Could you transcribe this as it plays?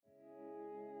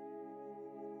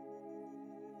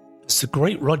As the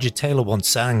great Roger Taylor once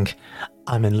sang,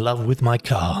 I'm in love with my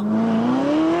car.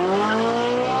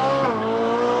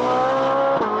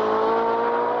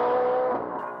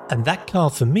 And that car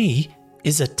for me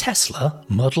is a Tesla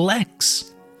Model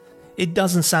X. It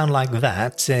doesn't sound like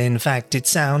that. In fact, it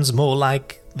sounds more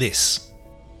like this.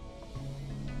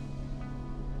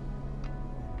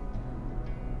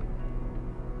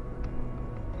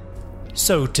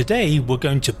 So today we're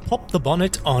going to pop the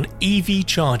bonnet on EV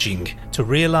charging to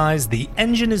realise the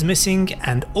engine is missing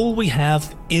and all we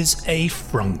have is a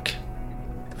frunk.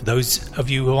 For those of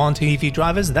you who aren't EV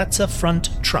drivers, that's a front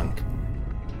trunk.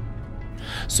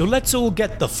 So let's all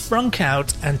get the frunk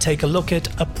out and take a look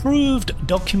at Approved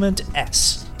Document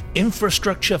S,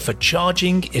 Infrastructure for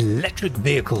Charging Electric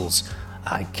Vehicles.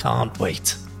 I can't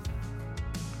wait.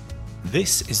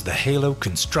 This is the Halo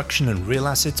Construction and Real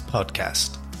Assets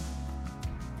podcast.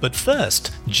 But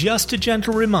first, just a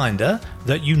gentle reminder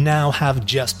that you now have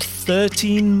just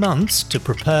 13 months to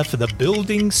prepare for the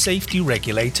Building Safety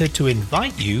Regulator to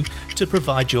invite you to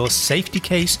provide your safety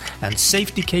case and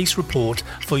safety case report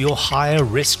for your higher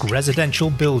risk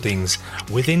residential buildings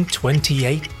within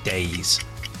 28 days.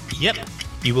 Yep,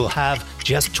 you will have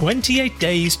just 28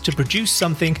 days to produce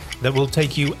something that will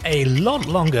take you a lot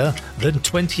longer than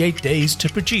 28 days to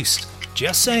produce.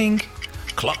 Just saying,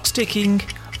 clock's ticking.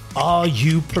 Are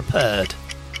you prepared?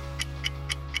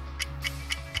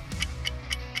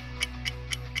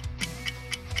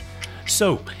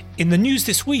 So, in the news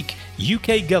this week,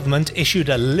 UK government issued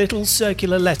a little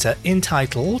circular letter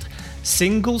entitled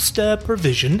Single Stair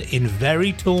Provision in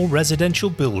Very Tall Residential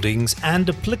Buildings and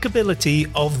Applicability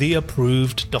of the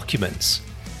Approved Documents,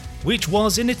 which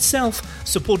was in itself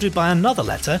supported by another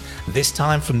letter, this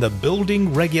time from the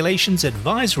Building Regulations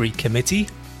Advisory Committee,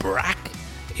 BRAC,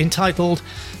 entitled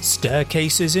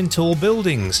Staircases in Tall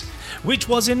Buildings, which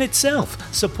was in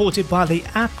itself supported by the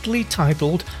aptly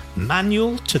titled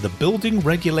Manual to the Building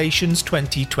Regulations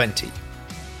 2020.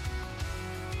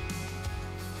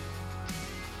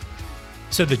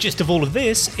 So the gist of all of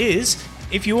this is,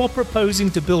 if you are proposing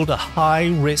to build a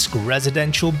high-risk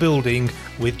residential building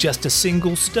with just a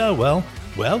single stairwell,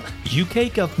 well,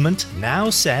 UK government now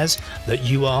says that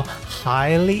you are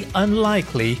highly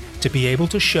unlikely to be able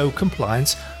to show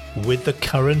compliance with the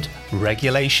current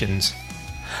regulations.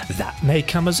 That may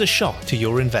come as a shock to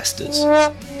your investors.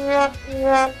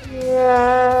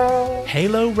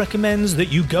 Halo recommends that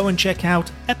you go and check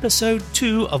out episode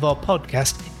 2 of our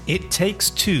podcast, It Takes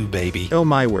Two, baby. Oh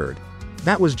my word.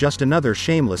 That was just another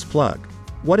shameless plug.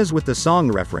 What is with the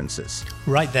song references?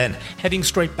 Right then, heading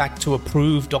straight back to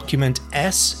Approved Document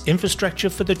S,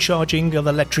 Infrastructure for the Charging of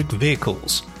Electric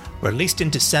Vehicles, released in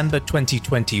December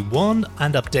 2021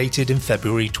 and updated in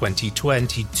February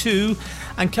 2022,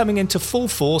 and coming into full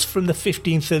force from the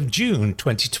 15th of June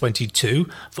 2022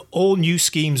 for all new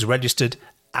schemes registered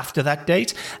after that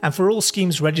date, and for all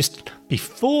schemes registered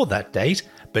before that date,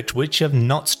 but which have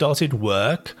not started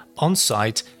work on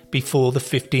site before the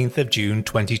 15th of June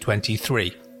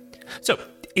 2023. So,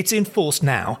 it's in force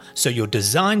now, so your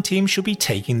design team should be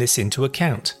taking this into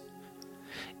account.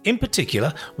 In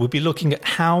particular, we'll be looking at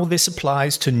how this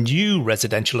applies to new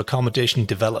residential accommodation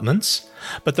developments,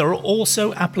 but there are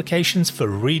also applications for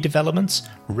redevelopments,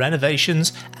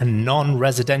 renovations, and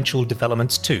non-residential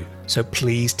developments too, so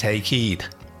please take heed.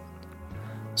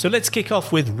 So let's kick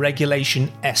off with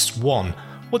Regulation S1.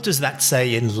 What does that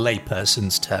say in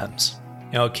layperson's terms?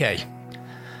 Okay.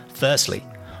 Firstly,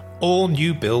 all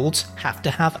new builds have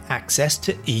to have access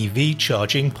to EV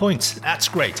charging points. That's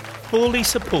great. Fully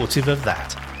supportive of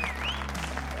that.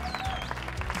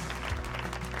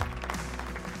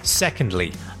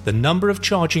 Secondly, the number of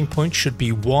charging points should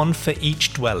be one for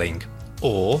each dwelling.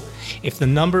 Or, if the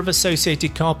number of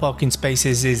associated car parking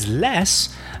spaces is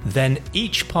less, then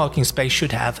each parking space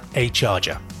should have a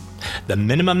charger. The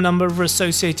minimum number of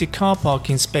associated car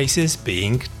parking spaces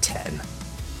being 10.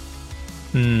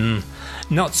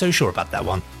 Not so sure about that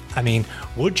one. I mean,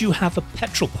 would you have a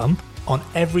petrol pump on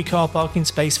every car parking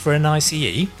space for an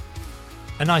ICE?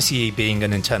 An ICE being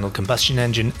an internal combustion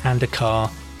engine and a car,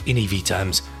 in EV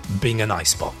terms, being an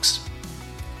icebox.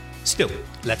 Still,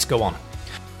 let's go on.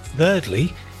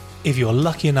 Thirdly, if you're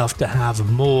lucky enough to have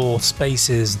more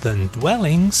spaces than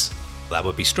dwellings, that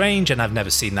would be strange and I've never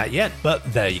seen that yet, but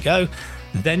there you go.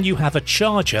 Then you have a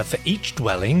charger for each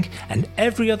dwelling and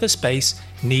every other space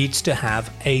needs to have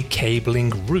a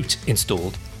cabling route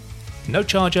installed. No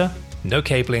charger, no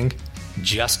cabling,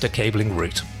 just a cabling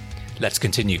route. Let's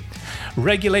continue.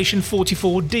 Regulation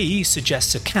 44D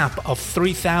suggests a cap of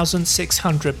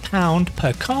 £3,600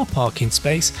 per car parking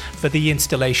space for the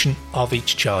installation of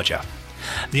each charger.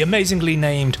 The amazingly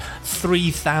named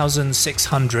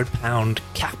 £3,600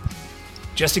 cap.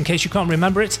 Just in case you can't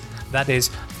remember it, that is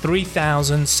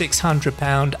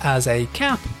 £3,600 as a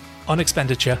cap on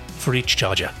expenditure for each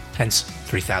charger, hence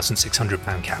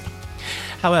 £3,600 cap.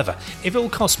 However, if it will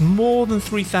cost more than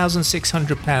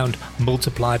 £3,600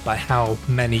 multiplied by how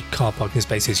many car parking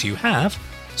spaces you have,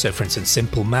 so for instance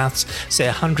simple maths, say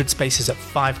 100 spaces at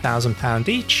 £5,000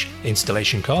 each,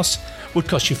 installation costs would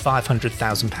cost you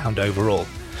 £500,000 overall,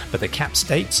 but the cap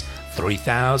states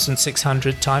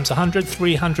 3,600 times 100,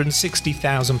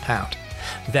 £360,000.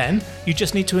 Then you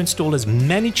just need to install as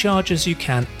many chargers as you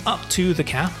can up to the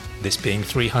cap, this being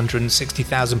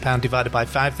 £360,000 divided by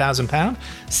 £5,000,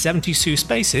 72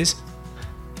 spaces.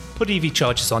 Put EV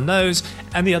chargers on those,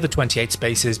 and the other 28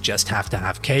 spaces just have to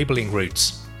have cabling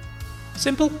routes.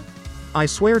 Simple? I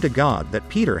swear to God that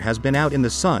Peter has been out in the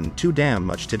sun too damn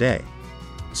much today.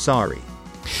 Sorry.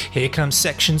 Here comes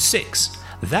section 6.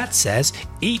 That says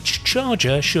each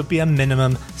charger should be a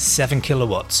minimum 7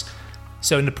 kilowatts.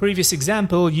 So in the previous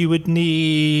example, you would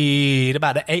need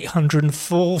about an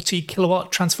 840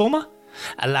 kilowatt transformer,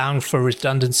 allowing for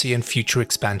redundancy and future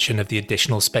expansion of the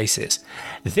additional spaces.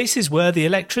 This is where the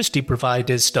electricity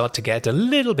providers start to get a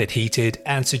little bit heated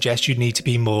and suggest you need to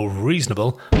be more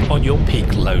reasonable on your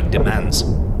peak load demands.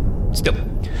 Still,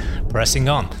 pressing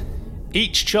on.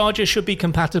 Each charger should be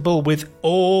compatible with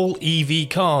all EV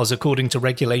cars according to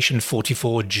Regulation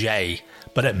 44J,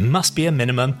 but it must be a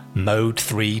minimum Mode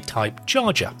 3 type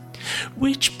charger,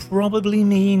 which probably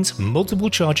means multiple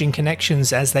charging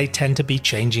connections as they tend to be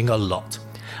changing a lot.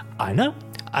 I know,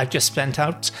 I've just spent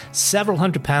out several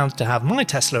 £100s to have my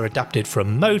Tesla adapted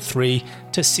from Mode 3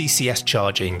 to CCS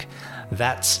charging.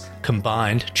 That's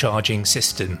Combined Charging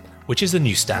System, which is the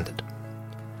new standard.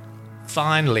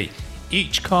 Finally,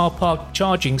 each car park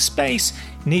charging space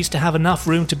needs to have enough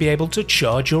room to be able to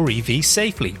charge your EV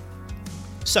safely.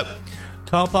 So,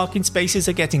 car parking spaces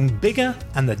are getting bigger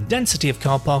and the density of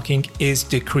car parking is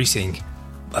decreasing.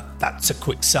 But that's a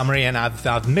quick summary, and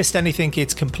I've missed anything,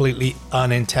 it's completely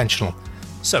unintentional.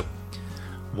 So,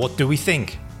 what do we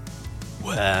think?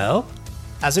 Well,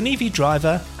 as an EV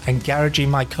driver and garaging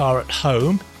my car at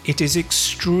home, it is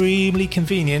extremely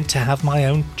convenient to have my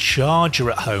own charger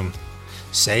at home.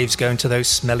 Saves going to those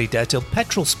smelly dirty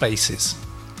petrol spaces.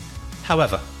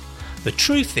 However, the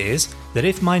truth is that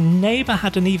if my neighbour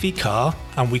had an EV car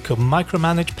and we could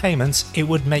micromanage payments, it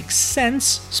would make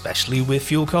sense, especially with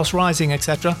fuel costs rising,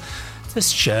 etc., to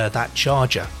share that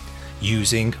charger,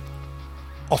 using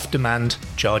off-demand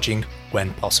charging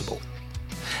when possible.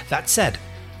 That said,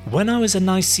 when I was an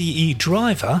ICE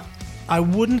driver, I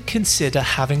wouldn't consider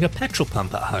having a petrol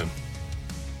pump at home.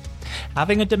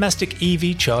 Having a domestic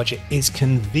EV charger is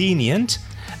convenient,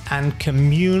 and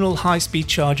communal high-speed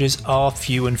chargers are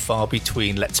few and far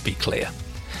between, let's be clear.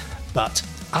 But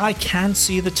I can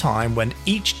see the time when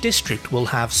each district will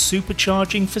have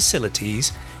supercharging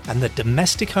facilities and the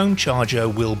domestic home charger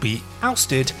will be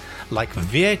ousted like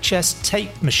VHS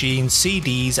tape machines,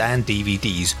 CDs and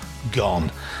DVDs.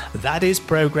 Gone. That is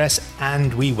progress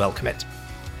and we welcome it.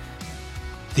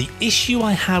 The issue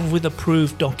I have with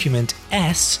approved document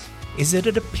S is that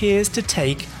it appears to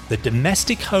take the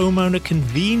domestic homeowner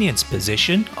convenience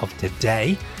position of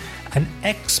today and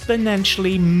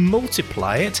exponentially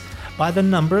multiply it by the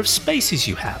number of spaces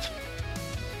you have.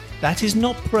 That is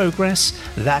not progress,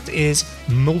 that is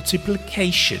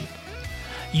multiplication.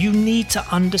 You need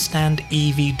to understand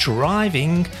EV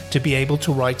driving to be able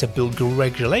to write a bill of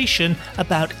regulation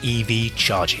about EV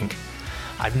charging.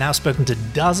 I've now spoken to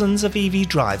dozens of EV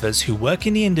drivers who work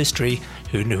in the industry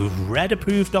who've read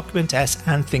approved document S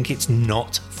and think it's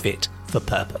not fit for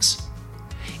purpose.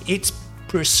 It's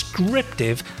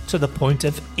prescriptive to the point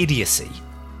of idiocy.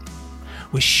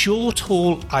 With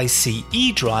short-haul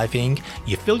ICE driving,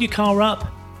 you fill your car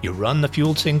up, you run the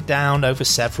fuel tank down over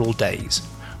several days.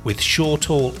 With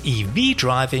short-haul EV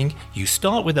driving, you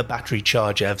start with a battery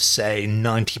charge of, say,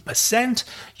 90%,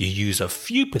 you use a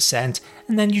few percent,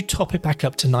 and then you top it back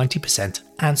up to 90%,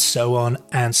 and so on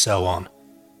and so on.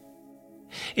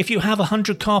 If you have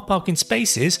 100 car parking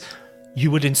spaces, you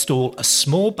would install a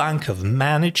small bank of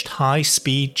managed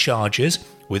high-speed chargers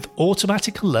with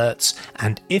automatic alerts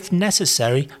and, if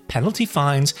necessary, penalty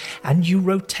fines, and you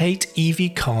rotate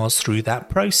EV cars through that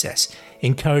process,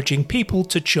 encouraging people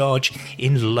to charge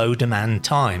in low-demand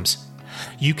times.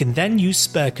 You can then use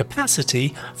spare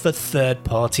capacity for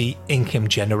third-party income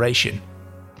generation.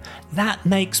 That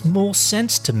makes more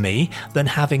sense to me than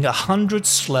having 100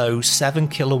 slow 7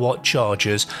 kilowatt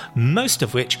chargers, most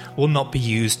of which will not be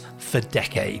used for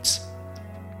decades.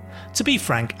 To be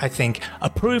frank, I think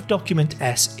Approved Document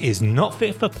S is not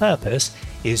fit for purpose,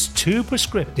 is too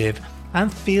prescriptive,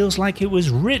 and feels like it was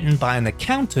written by an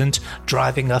accountant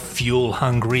driving a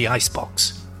fuel-hungry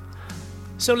icebox.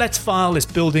 So let's file this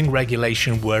building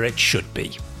regulation where it should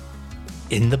be.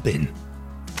 In the bin.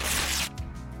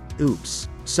 Oops,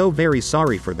 so very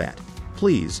sorry for that.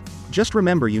 Please, just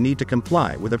remember you need to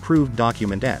comply with Approved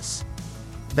Document S.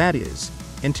 That is,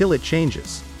 until it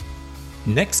changes.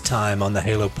 Next time on the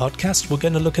Halo podcast, we're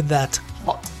going to look at that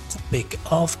hot topic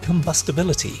of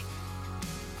combustibility.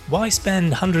 Why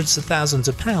spend hundreds of thousands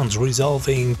of pounds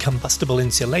resolving combustible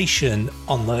insulation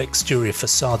on the exterior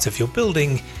facades of your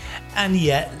building and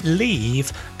yet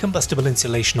leave combustible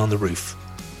insulation on the roof?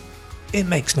 It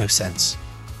makes no sense.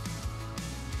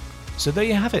 So there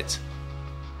you have it.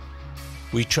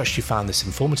 We trust you found this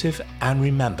informative, and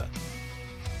remember,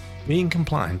 being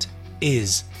compliant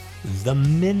is the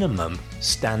minimum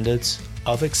standards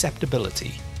of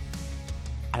acceptability,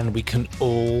 and we can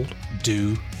all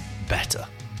do better.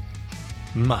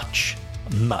 Much,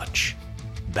 much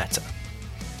better.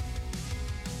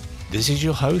 This is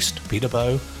your host, Peter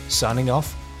Bow, signing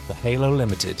off for Halo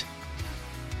Limited.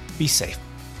 Be safe.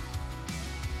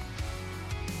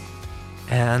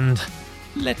 And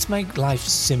let's make life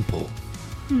simple,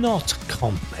 not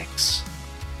complex.